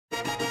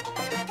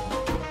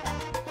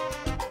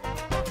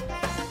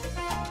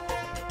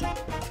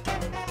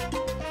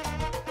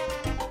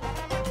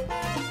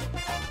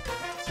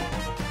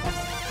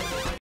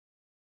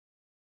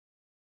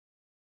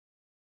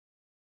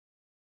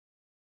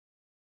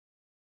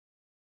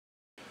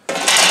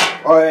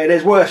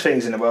There's worse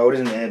things in the world,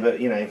 isn't there? But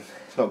you know,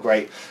 it's not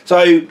great.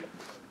 So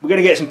we're going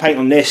to get some paint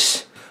on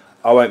this.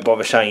 I won't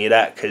bother showing you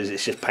that because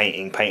it's just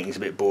painting. Painting's a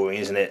bit boring,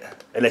 isn't it?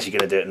 Unless you're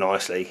going to do it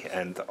nicely,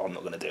 and I'm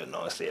not going to do it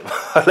nicely.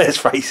 Let's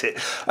face it.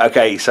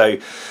 Okay, so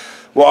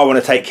what I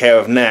want to take care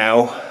of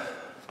now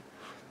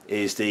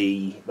is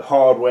the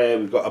hardware.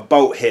 We've got a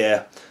bolt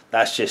here.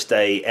 That's just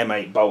a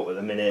M8 bolt at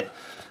the minute.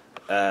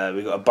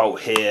 We've got a bolt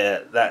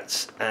here.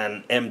 That's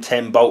an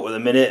M10 bolt at the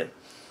minute.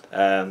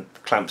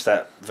 Clamps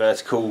that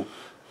vertical,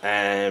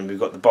 and we've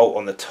got the bolt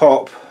on the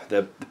top.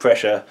 The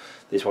pressure.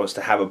 This wants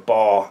to have a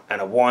bar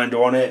and a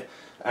winder on it,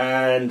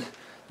 and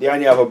the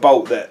only other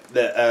bolt that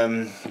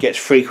gets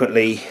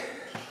frequently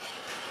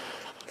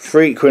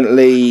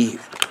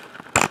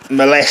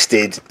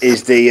molested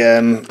is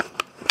the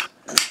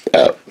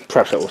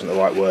perhaps that wasn't the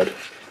right word.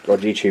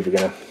 God, YouTube are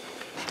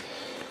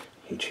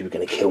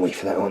gonna kill me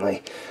for that, aren't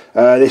they?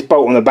 This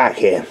bolt on the back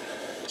here,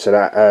 so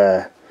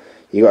that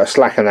you got to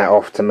slacken that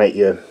off to make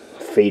your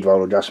feed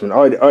roll adjustment.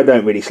 I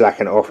don't really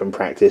slacken it off in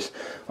practice.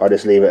 I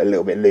just leave it a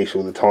little bit loose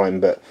all the time,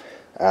 but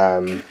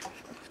I'm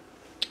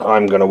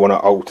going to want to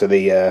alter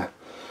the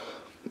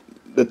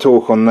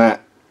torque on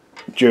that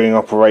during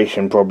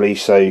operation probably.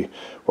 So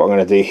what I'm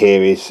going to do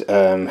here is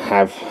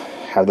have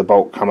the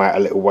bolt come out a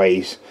little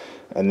ways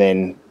and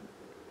then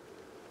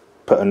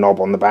put a knob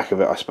on the back of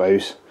it, I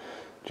suppose,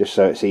 just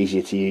so it's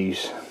easier to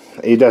use.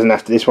 It doesn't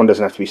have to. This one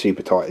doesn't have to be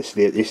super tight.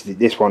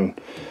 This one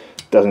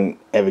doesn't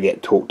ever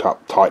get torqued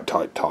up tight.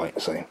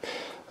 So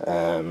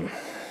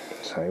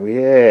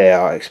yeah,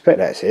 I expect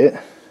that's it.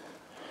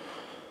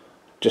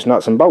 Just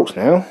nuts and bolts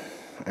now,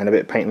 and a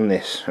bit of paint on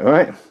this.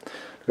 Alright, look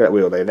at that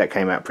wheel there, that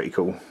came out pretty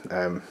cool.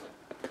 A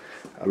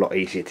lot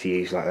easier to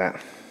use like that.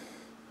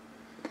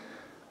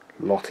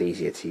 A lot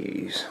easier to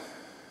use.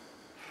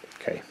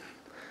 Okay.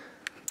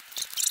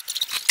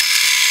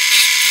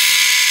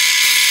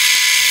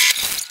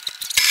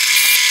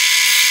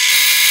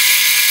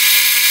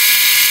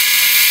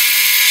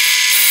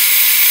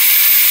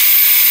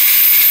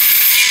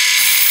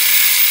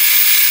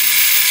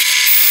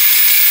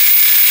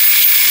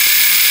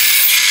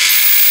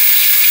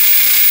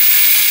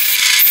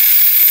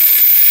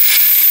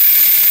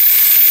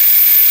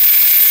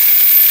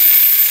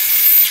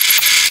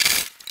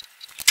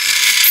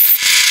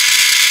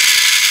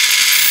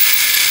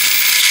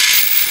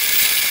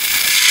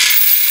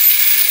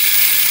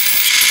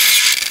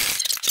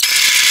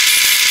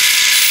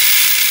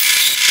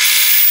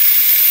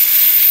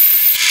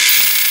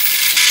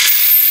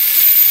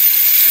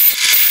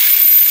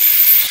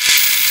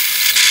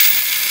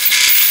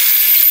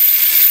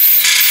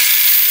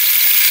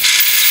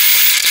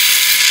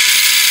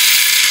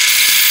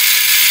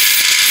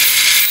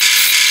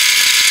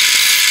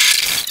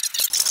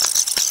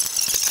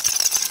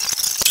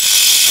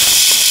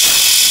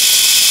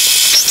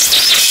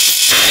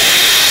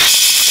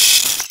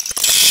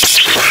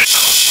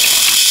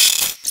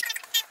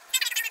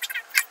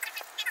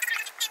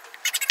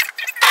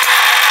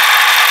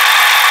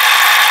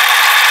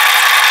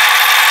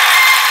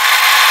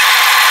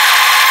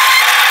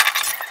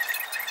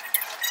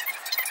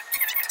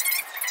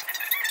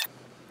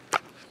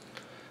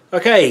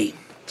 Okay,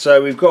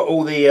 so we've got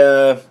all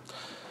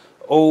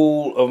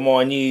of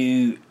my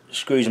new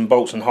screws and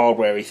bolts and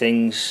hardware-y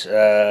things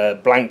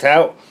blanked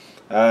out.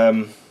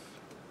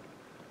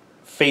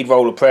 Feed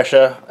roller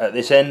pressure at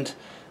this end.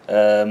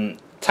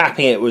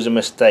 Tapping it was a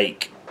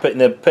mistake. Putting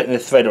the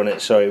thread on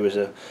it, sorry, was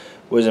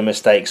a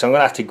mistake. So I'm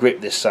gonna have to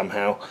grip this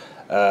somehow.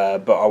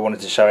 But I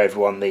wanted to show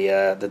everyone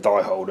the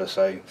die holder.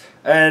 So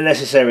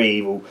necessary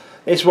evil.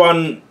 This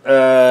one,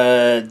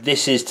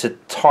 this is to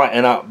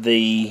tighten up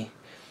the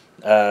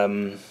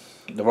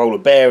roller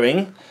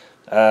bearing,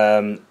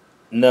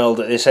 knurled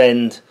at this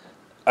end,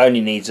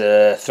 only needs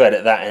a thread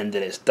at that end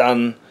and it's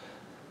done.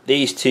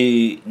 These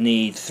two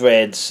need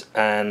threads,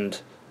 and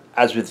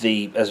as with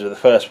the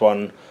first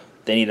one,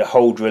 they need a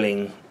hole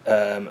drilling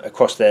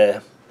across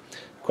the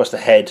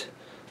head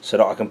so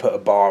that I can put a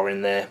bar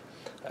in there.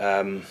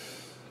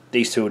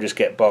 These two will just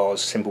get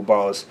bars, simple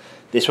bars.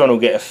 This one will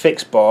get a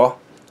fixed bar.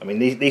 I mean,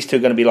 these two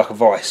are going to be like a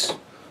vice,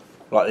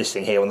 like this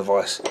thing here on the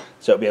vice,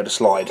 so it'll be able to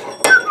slide.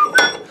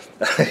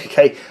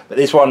 Okay, but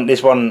this one,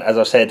 as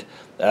I said,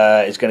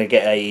 is going to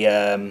get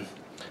a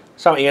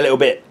something a little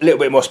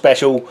bit more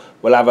special.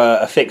 We'll have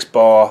a fixed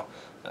bar,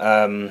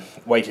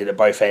 weighted at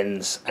both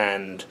ends,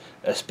 and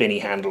a spinny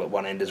handle at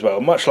one end as well,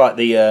 much like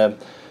the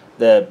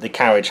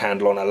carriage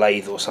handle on a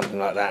lathe or something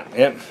like that.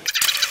 Yep.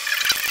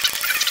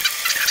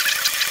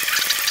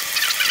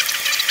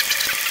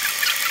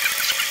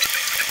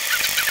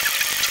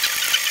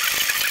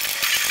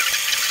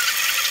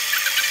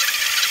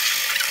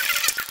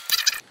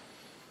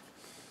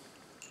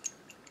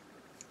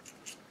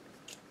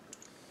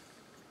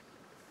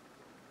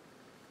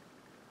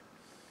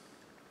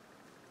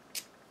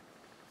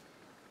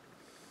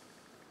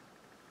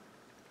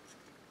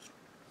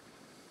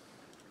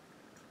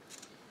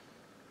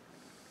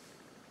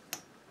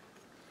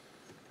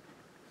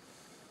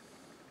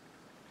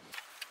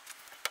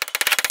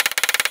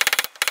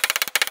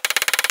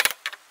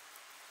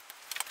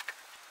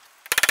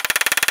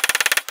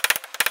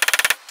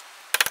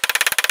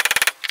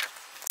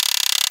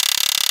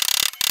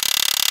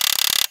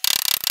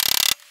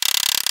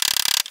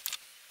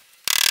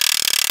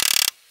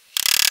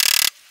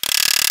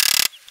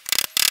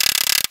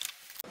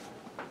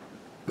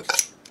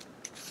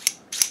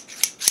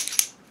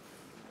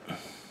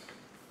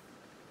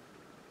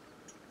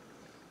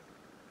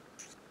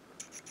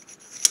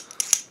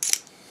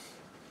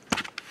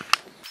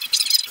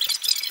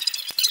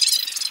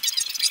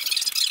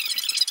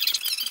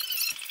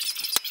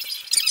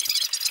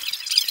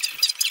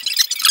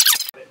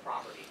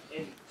 property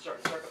in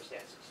certain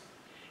circumstances.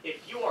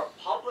 If you are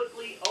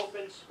publicly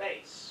open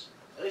space,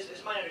 at least this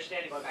is my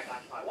understanding going back to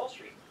Occupy Wall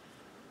Street,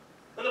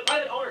 then the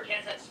private owner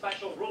can't set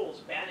special rules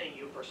banning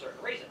you for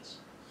certain reasons.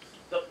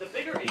 The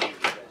bigger issue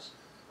here is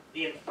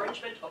the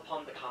infringement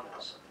upon the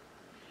commons.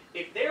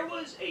 If there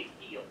was a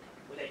field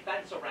with a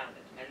fence around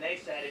it, and they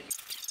said if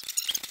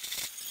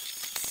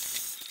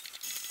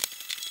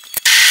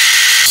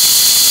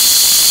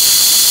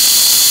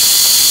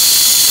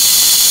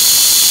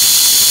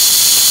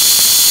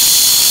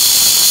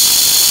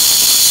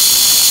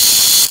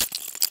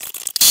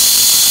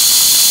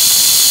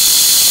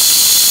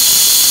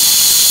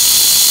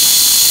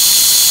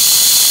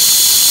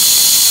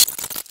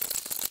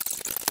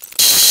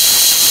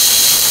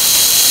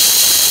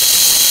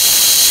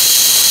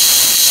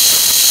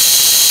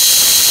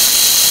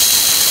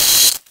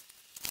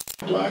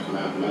black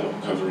matte metal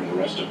covering the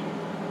rest of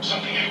them.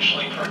 Something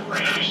actually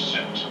perforated your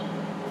suit.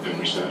 Then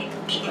we said,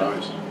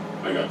 surprised.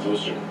 I got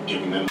closer,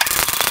 giving them.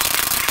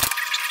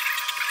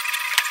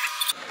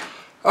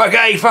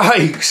 Okay,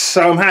 folks.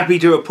 So I'm happy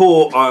to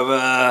report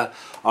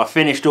I've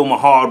finished all my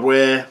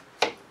hardware,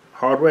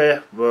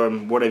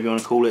 whatever you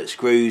want to call it,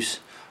 screws,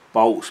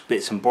 bolts,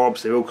 bits and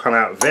bobs. They've all come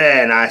out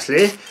very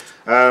nicely.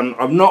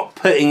 I'm not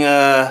putting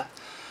a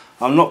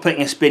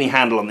spinny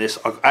handle on this.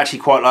 I actually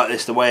quite like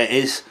this the way it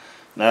is.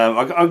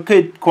 I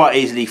could quite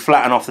easily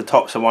flatten off the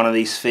tops of one of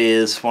these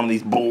spheres, one of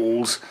these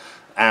balls,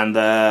 and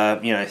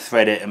you know,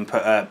 thread it and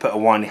put a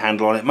winding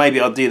handle on it.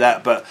 Maybe I'll do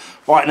that, but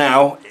right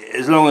now,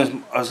 as long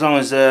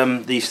as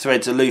these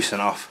threads are loose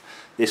enough,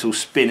 this will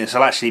spin. This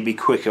will actually be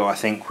quicker, I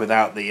think,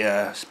 without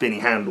the spinning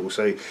handle.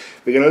 So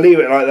we're going to leave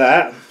it like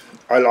that.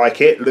 I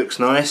like it. Looks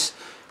nice.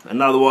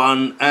 Another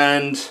one,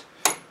 and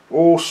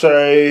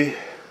also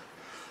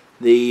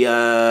the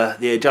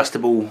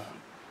adjustable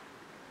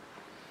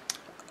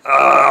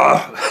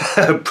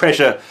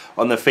pressure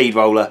on the feed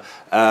roller.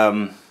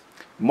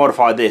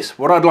 Modified this.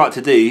 What I'd like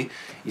to do,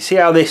 you see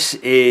how this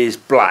is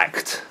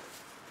blacked?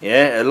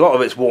 Yeah, a lot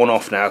of it's worn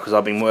off now because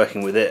I've been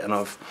working with it and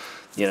I've,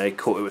 you know,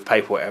 caught it with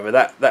paper or whatever.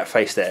 That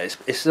face there,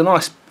 it's a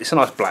nice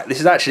black. This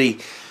is actually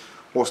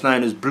what's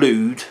known as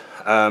blued.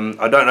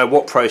 I don't know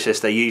what process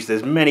they use.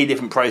 There's many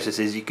different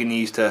processes you can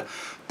use to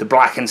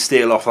blacken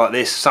steel off like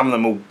this. Some of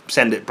them will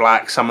send it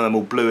black, some of them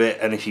will blue it,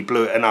 and if you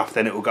blue it enough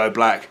then it will go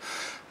black.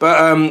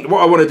 But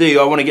what I want to do,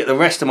 I want to get the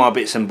rest of my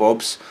bits and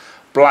bobs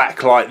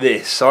black like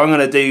this. So I'm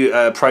going to do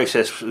a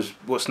process,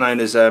 what's known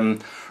as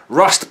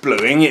rust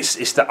bluing. It's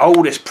the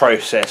oldest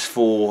process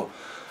for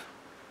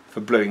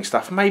bluing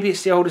stuff. Maybe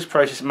it's the oldest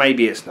process,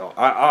 maybe it's not.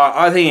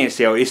 I think it's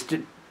the oldest.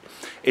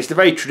 It's the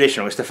very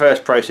traditional. It's the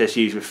first process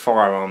used with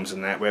firearms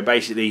and that, where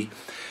basically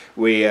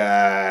we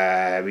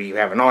have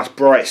a nice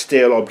bright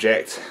steel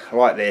object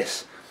like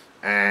this,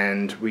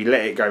 and we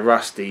let it go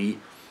rusty,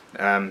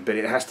 but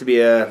it has to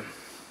be a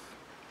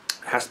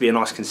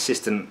nice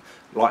consistent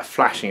light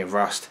flashing of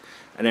rust,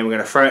 and then we're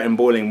going to throw it in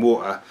boiling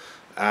water,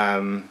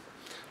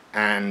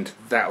 and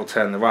that will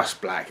turn the rust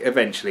black.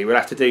 Eventually, we'll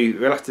have to do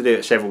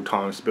it several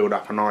times to build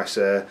up a nice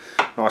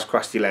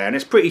crusty layer, and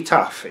it's pretty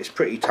tough. It's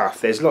pretty tough.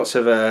 There's lots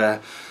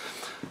of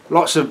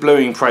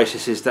bluing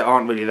processes that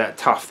aren't really that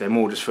tough. They're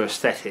more just for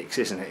aesthetics,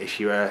 isn't it? If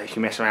you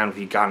mess around with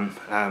your gun,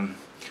 or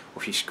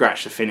if you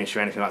scratch the finish or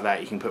anything like that,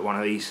 you can put one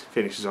of these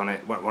finishes on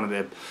it, one of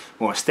the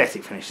more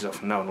aesthetic finishes.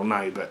 Often no one will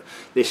know, but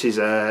this is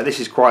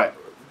quite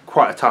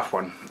a tough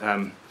one.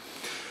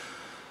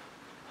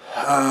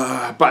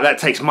 But that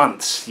takes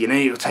months. You know,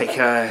 it'll take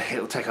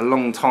a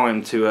long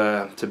time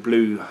to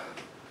blue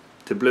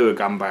a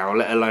gun barrel,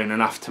 let alone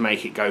enough to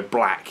make it go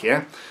black.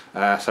 Yeah.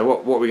 So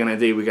what we're going to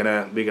do, we're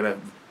going to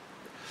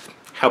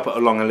help it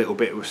along a little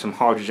bit with some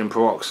hydrogen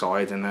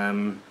peroxide,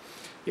 and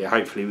yeah,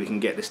 hopefully we can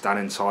get this done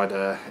inside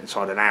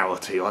an hour or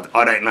two.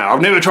 I don't know.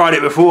 I've never tried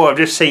it before. I've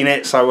just seen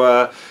it,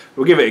 so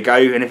we'll give it a go.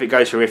 And if it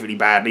goes horrifically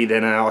badly,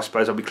 then I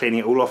suppose I'll be cleaning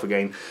it all off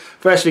again.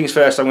 First things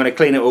first, I'm going to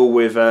clean it all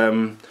with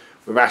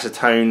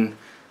acetone.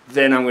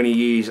 Then I'm going to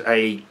use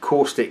a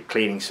caustic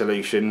cleaning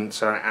solution,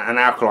 so an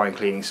alkaline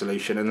cleaning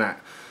solution, and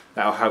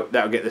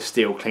that'll get the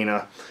steel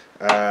cleaner.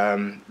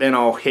 Then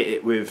I'll hit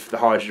it with the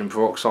hydrogen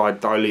peroxide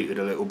diluted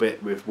a little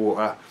bit with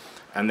water,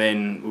 and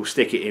then we'll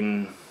stick it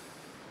in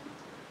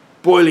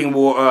boiling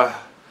water.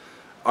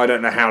 I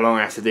don't know how long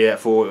I have to do that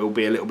for. It'll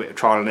be a little bit of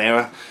trial and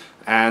error,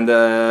 and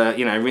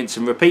you know, rinse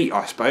and repeat,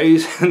 I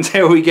suppose,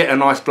 until we get a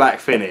nice black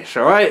finish.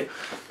 All right.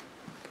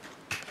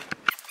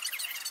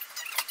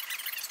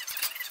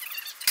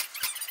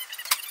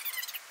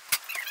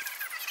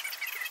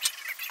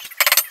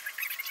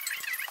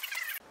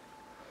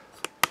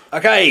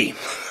 Okay,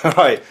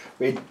 right,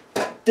 we're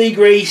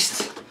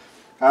degreased.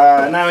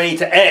 Now we need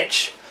to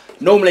etch.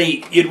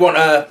 Normally you'd want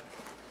to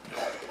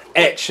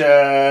etch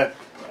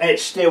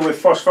steel with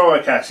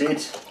phosphoric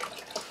acid.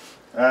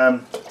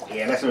 Yeah,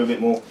 let's have a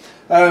bit more.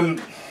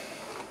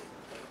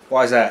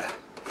 Why is that?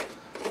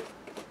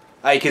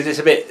 Hey, because it's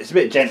a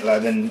bit gentler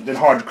than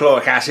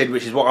hydrochloric acid,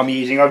 which is what I'm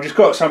using. I've just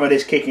got some of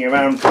this kicking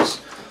around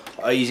because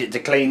I use it to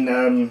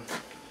clean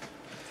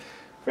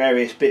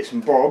various bits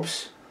and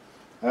bobs.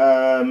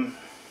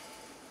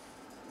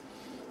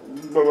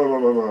 blah, blah, blah,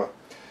 blah, blah.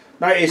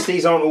 Notice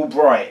these aren't all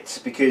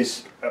bright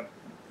because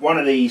one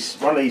of these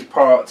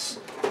parts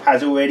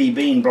has already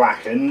been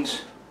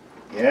blackened.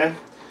 Yeah.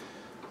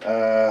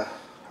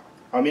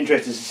 I'm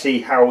interested to see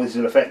how this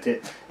will affect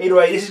it. Either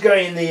way, this is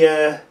going in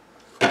the.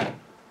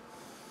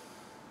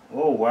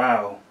 Oh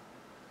wow!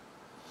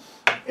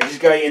 This is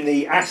going in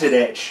the acid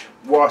etch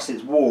whilst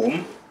it's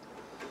warm.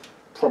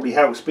 Probably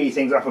helps speed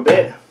things up a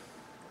bit.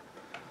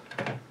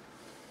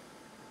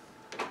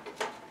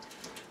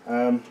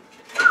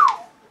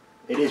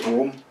 It is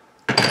warm.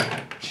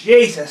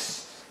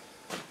 Jesus!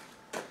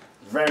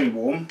 Very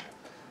warm.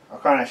 I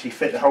can't actually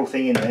fit the whole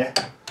thing in there.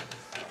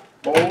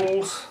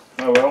 Balls.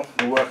 Oh well,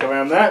 we'll work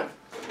around that.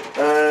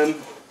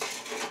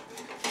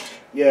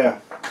 Yeah.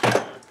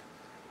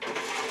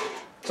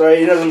 So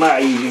it doesn't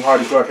matter using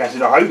hydrochloric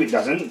acid. I hope it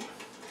doesn't.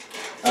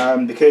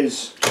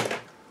 Because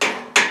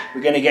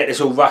we're going to get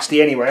this all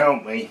rusty anyway,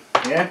 aren't we?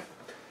 Yeah?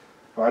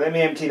 Right, let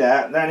me empty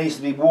that. That needs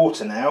to be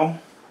water now.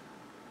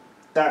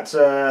 That's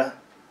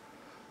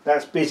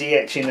busy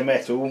etching the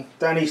metal.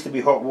 That needs to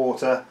be hot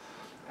water.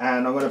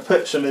 And I'm going to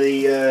put some of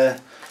the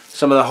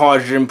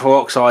hydrogen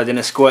peroxide in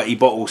a squirty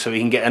bottle so we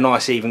can get a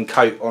nice even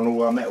coat on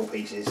all our metal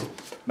pieces.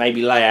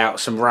 Maybe lay out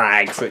some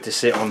rag for it to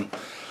sit on.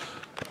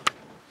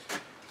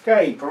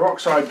 Okay,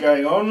 peroxide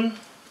going on.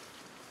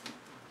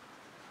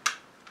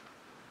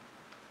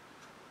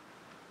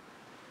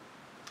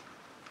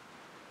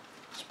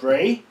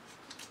 Spray.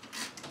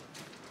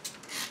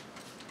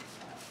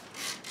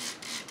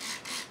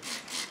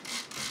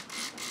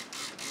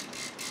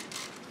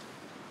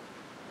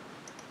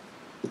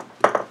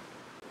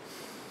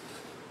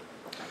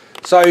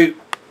 So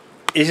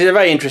this is a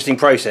very interesting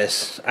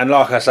process, and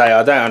like I say,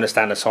 I don't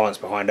understand the science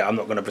behind it. I'm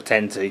not going to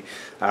pretend to.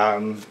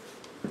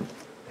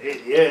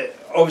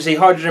 Obviously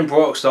hydrogen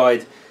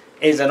peroxide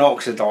is an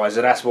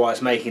oxidizer, that's why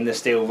it's making the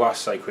steel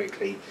rust so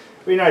quickly.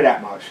 We know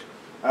that much.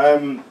 I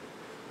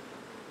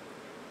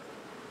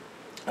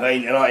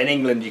mean, like in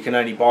England you can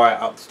only buy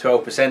it up to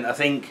 12%, I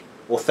think,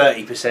 or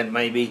 30%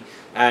 maybe,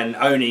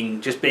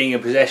 and just being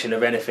in possession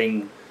of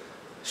anything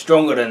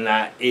stronger than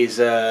that is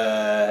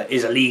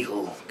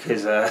illegal,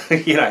 because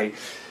you know,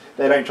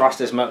 they don't trust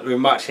us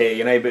much here,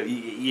 you know. But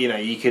you know,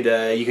 you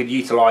could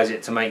utilise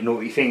it to make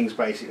naughty things,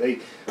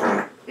 basically,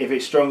 if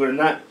it's stronger than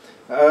that.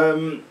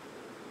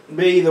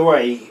 But either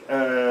way,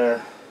 I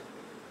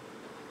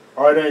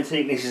don't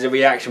think this is a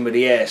reaction with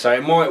the air, so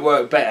it might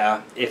work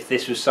better if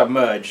this was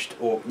submerged,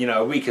 or you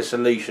know, a weaker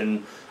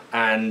solution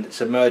and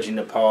submerging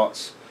the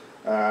parts.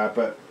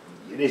 But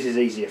this is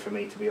easier for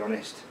me, to be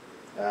honest.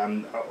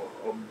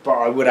 But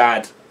I would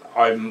add,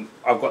 I've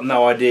got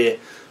no idea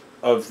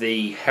of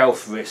the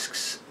health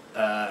risks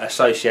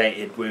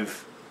associated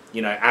with,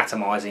 you know,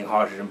 atomising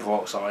hydrogen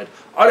peroxide.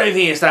 I don't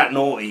think it's that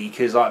naughty,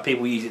 because like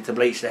people use it to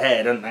bleach their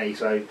hair, don't they?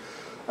 So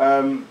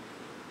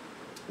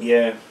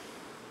yeah.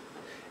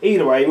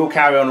 Either way, we'll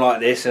carry on like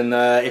this, and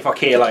if I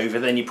keel over,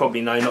 then you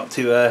probably know not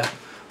to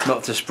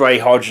spray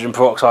hydrogen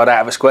peroxide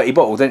out of a squirty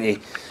bottle, don't you?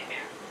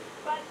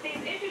 But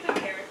these issues of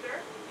character,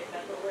 if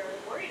that's what we're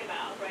worried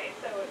about, right?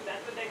 So if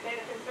that's what they say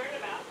they're concerned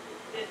about,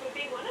 this would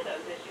be one of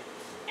those issues.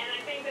 And I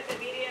think that the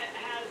media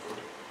has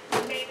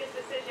made this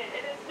decision.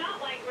 And it's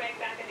not like, Greg,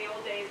 back in the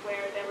old days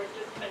where there was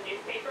just a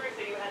newspaper,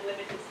 so you had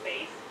limited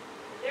space.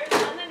 There's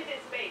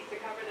unlimited space to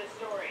cover this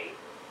story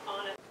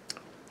on a...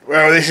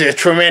 Well, this is a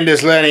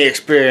tremendous learning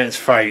experience,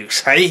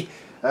 folks, hey?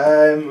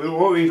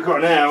 What we've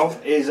got now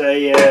is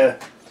the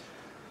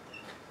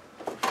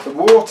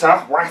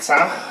water,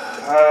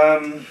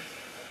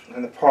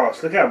 and the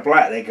parts. Look how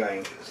black they're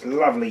going. It's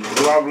lovely,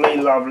 lovely,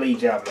 lovely,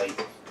 jubbly.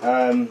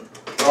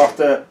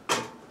 After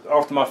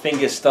my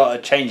fingers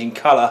started changing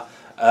colour,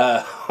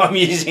 I'm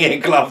using a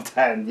gloved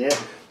hand, yeah?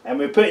 And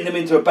we're putting them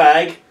into a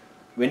bag.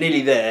 We're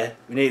nearly there.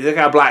 Look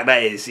how black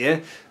that is, yeah?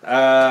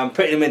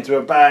 Putting them into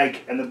a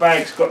bag, and the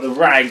bag's got the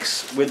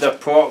rags with the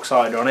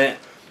peroxide on it,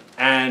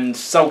 and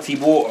salty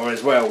water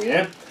as well,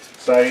 yeah?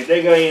 So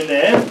they're going in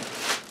there,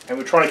 and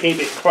we're trying to keep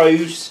it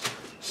closed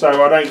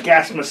so I don't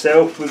gas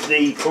myself with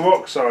the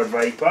peroxide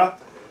vapour.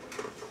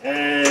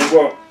 And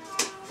what?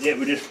 Yeah,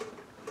 we're just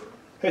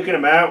hooking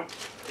them out.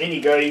 In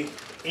you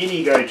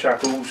go,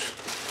 Chuckles.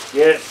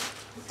 Yeah.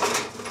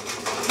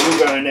 You'll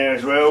go in there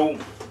as well.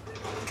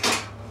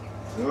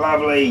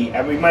 Lovely.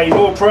 And we've made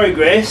more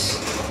progress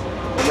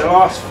in the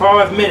last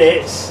 5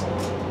 minutes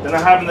than I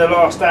have in the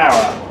last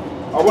hour.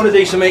 I want to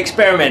do some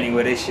experimenting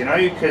with this, you know,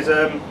 because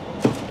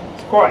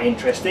it's quite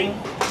interesting.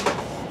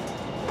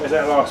 Where's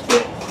that last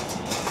bit?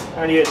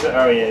 Only it's,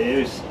 oh yeah,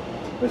 it was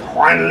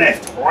one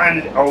left,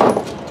 one. Oh,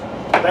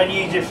 don't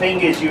use your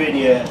fingers, you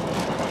idiot.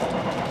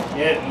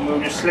 Yeah, and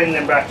we'll just sling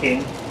them back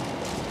in.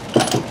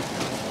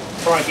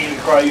 Try and keep it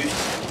closed.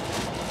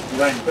 You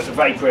don't put the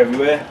vapour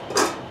everywhere.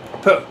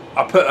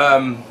 I put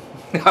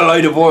a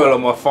load of oil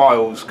on my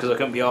files because I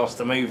couldn't be asked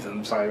to move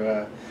them,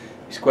 so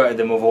squirted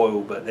them with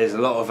oil. But there's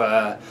a lot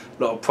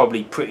of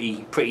probably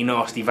pretty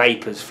nasty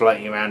vapours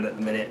floating around at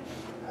the minute.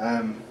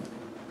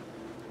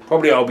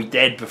 Probably I'll be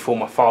dead before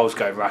my files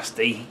go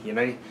rusty, you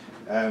know.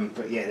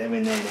 But yeah, they're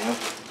in there now.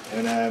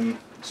 And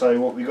so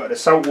what we got, the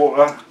salt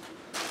water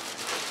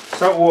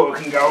salt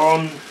water can go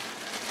on.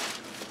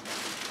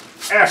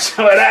 Have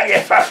some of that, you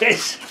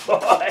fuckers.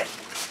 Boy.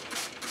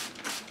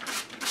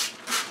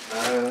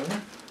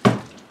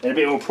 Then a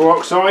bit more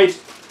peroxide.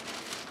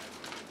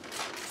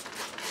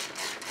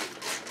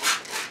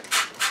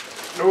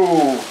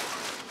 Ooh,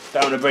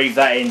 don't want to breathe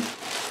that in.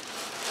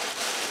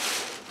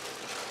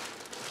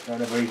 Don't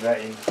want to breathe that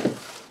in.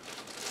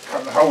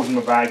 Cut the holes in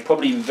my bag.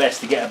 Probably even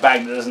best to get a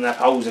bag that doesn't have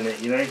holes in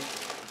it, you know.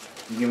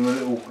 You give them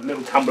a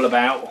little tumble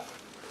about.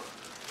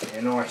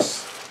 Yeah,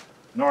 nice.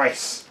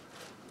 Nice.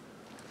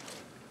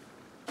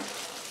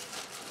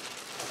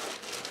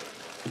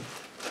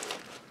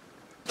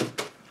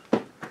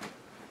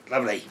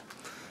 Lovely.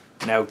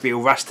 Now it'll be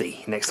all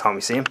rusty next time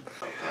we see him.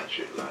 My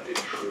hatchet landed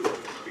true in the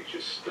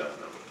creature's sternum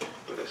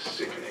with a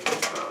sickening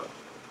thud,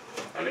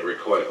 and it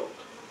recoiled,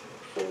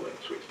 falling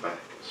to its back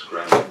and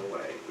scrambling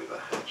away with the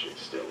hatchet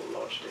still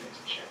lodged in its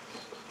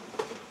chest.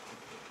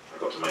 I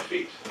got to my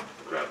feet,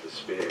 grabbed the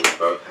spear with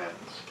both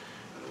hands,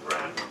 and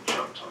ran and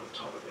jumped on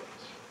top of it,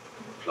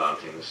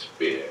 planting the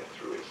spear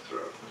through its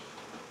throat.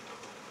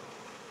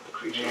 The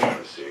creature gave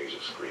a series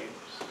of screams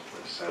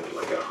that sounded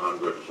like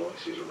 100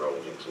 voices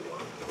rolled into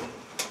one.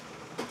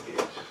 It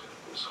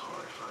was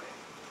horrifying.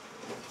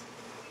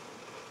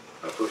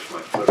 I pushed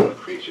my foot on the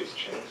creature's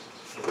chest,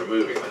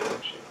 removing the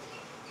hatchet.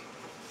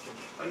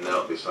 I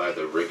knelt beside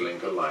the wriggling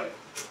Goliath,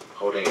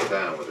 holding it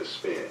down with a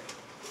spear,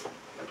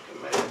 and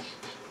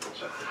commenced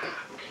to hack.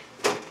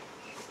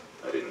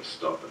 I didn't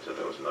stop until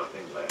there was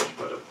nothing left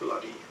but a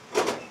bloody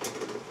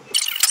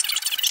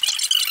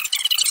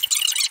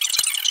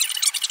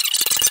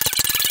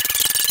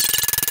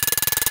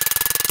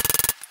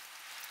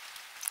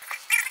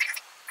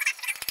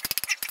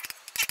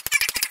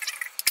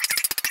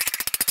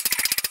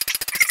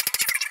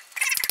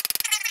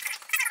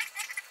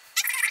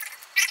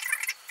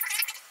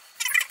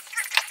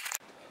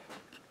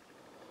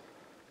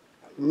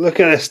Look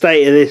at the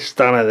state of this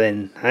stunner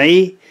then,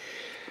 hey?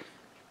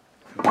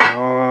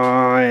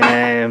 I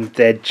am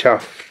dead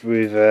chuffed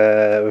with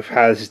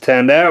how this has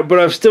turned out, but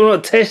I've still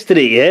not tested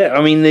it yet.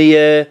 I mean,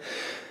 the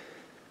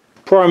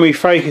primary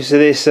focus of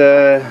this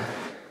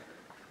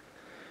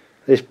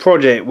this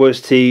project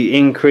was to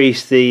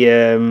increase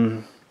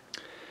the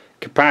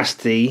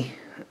capacity,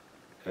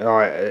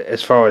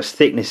 as far as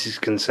thickness is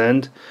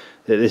concerned,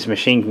 that this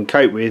machine can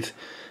cope with,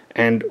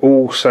 and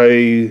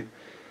also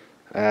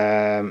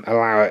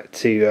allow it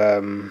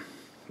to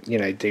you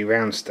know, do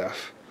round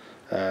stuff,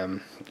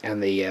 and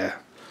the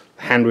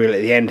hand wheel at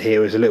the end here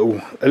was a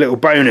little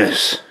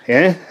bonus,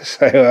 yeah.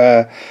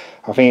 So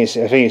I think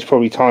it's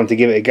probably time to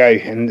give it a go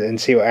and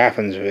see what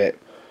happens with it.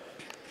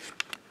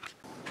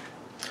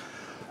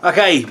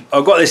 Okay,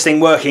 I've got this thing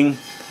working.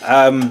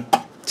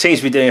 Seems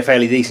to be doing a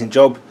fairly decent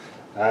job.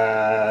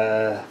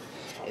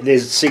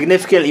 There's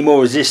significantly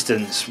more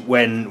resistance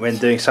when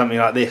doing something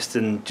like this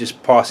than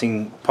just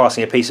passing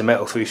a piece of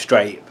metal through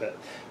straight, but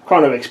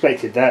kind of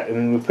expected that. I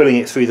mean, we're pulling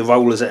it through the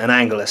rollers at an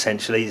angle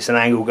essentially. It's an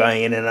angle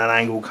going in and an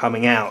angle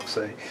coming out,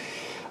 so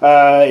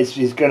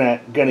it's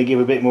gonna give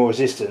a bit more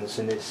resistance,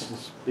 and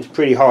it's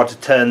pretty hard to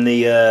turn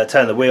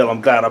the wheel.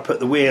 I'm glad I put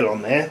the wheel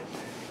on there,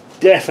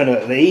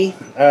 definitely.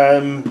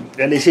 And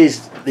this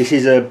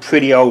is a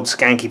pretty old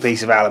skanky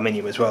piece of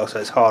aluminium as well,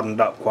 so it's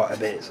hardened up quite a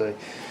bit. So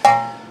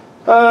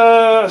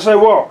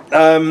what?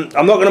 I'm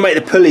not going to make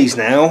the pulleys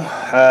now.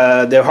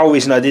 The whole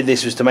reason I did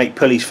this was to make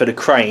pulleys for the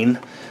crane.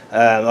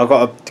 I've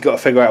got to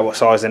figure out what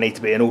size they need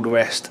to be and all the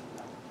rest,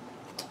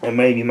 and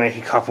maybe make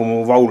a couple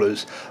more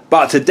rollers.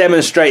 But to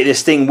demonstrate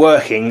this thing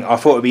working, I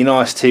thought it'd be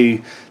nice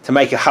to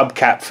make a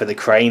hubcap for the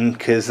crane,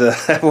 because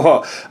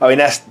what I mean,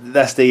 that's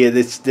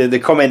the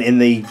comment in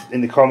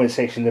the comment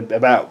section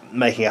about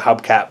making a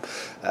hubcap.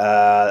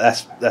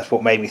 That's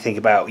what made me think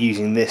about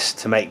using this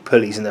to make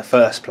pulleys in the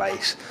first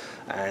place.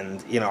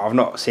 And you know, I've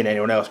not seen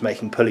anyone else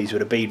making pulleys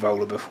with a bead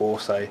roller before,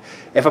 so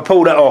if I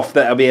pull that off,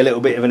 that'll be a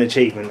little bit of an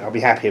achievement. I'll be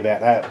happy about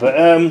that. But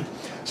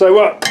so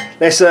what?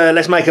 Let's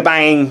make a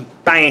banging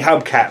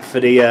hubcap for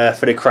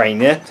the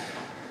crane, yeah.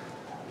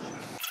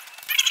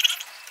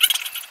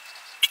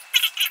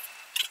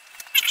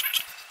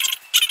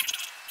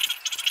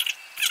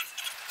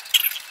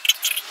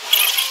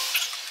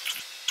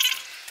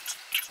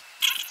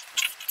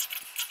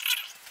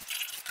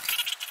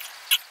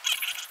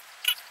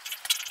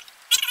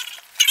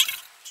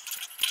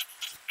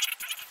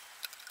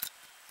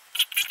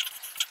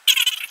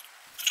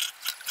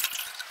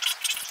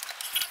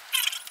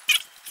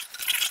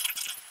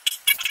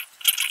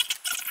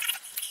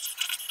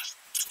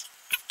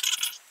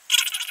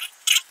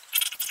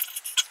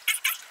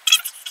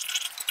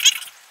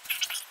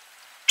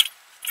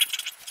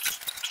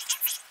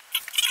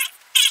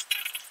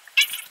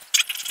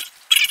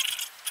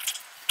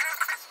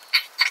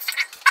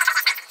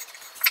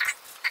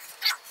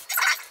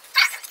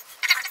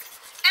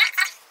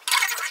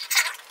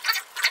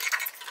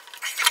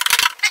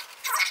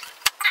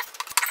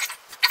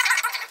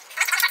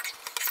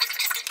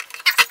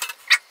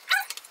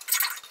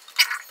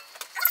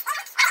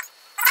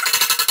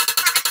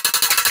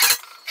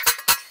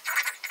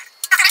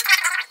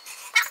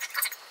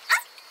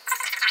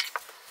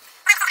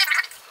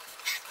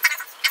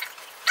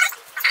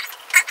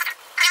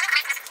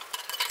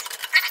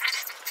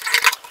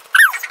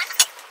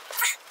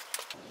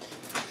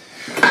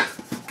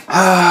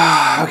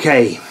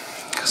 Okay,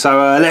 so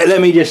let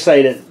me just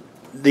say that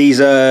these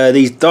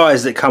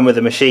dies that come with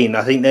the machine,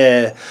 I think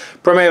they're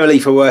primarily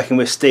for working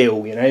with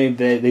steel. You know,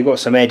 they've got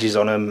some edges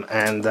on them,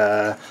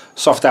 and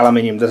soft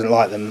aluminium doesn't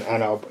like them.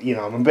 And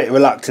I'm a bit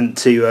reluctant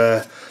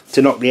to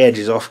knock the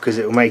edges off because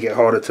it will make it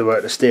harder to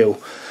work the steel.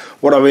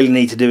 What I really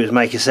need to do is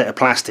make a set of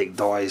plastic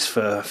dies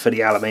for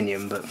the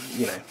aluminium. But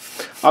you know,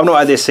 I've not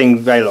had this thing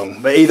very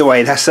long. But either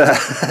way, that's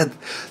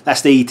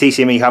that's the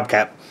TCME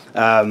hubcap.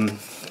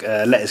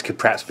 Letters could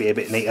perhaps be a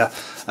bit neater.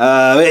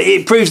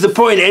 It proves the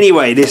point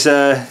anyway. This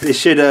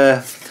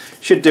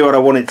should do what I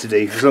want it to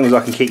do, as long as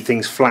I can keep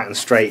things flat and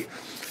straight.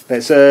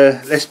 Let's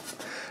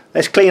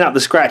clean up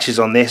the scratches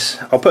on this.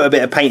 I'll put a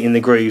bit of paint in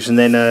the grooves, and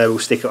then we'll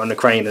stick it on the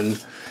crane,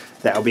 and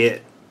that'll be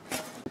it.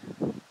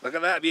 Look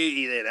at that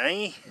beauty then,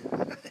 eh?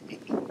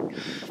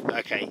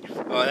 Okay,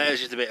 well, that was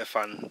just a bit of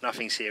fun,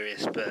 nothing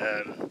serious, but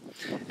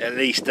at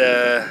least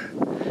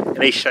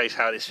shows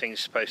how this thing's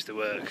supposed to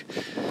work.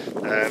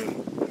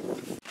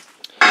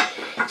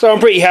 So I'm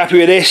pretty happy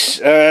with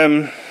this.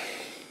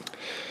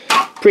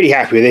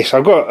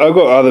 I've got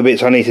other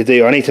bits I need to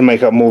do. I need to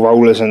make up more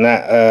rollers and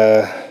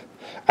that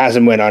as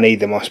and when I need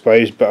them, I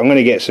suppose. But I'm going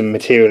to get some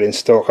material in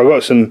stock. I've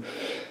got some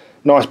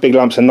nice big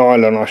lumps of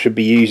nylon I should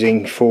be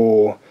using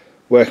for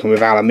working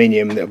with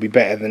aluminium. That'll be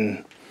better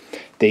than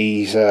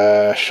these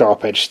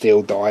sharp edge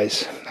steel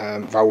dies,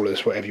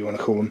 rollers, whatever you want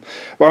to call them.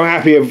 Well, I'm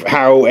happy with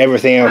how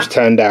everything else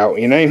turned out.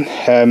 You know,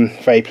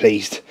 very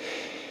pleased.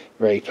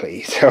 Very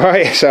pleased.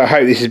 Alright, so I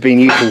hope this has been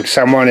useful to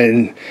someone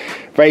and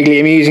vaguely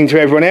amusing to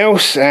everyone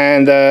else,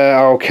 and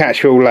I'll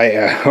catch you all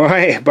later.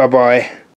 Alright, bye bye.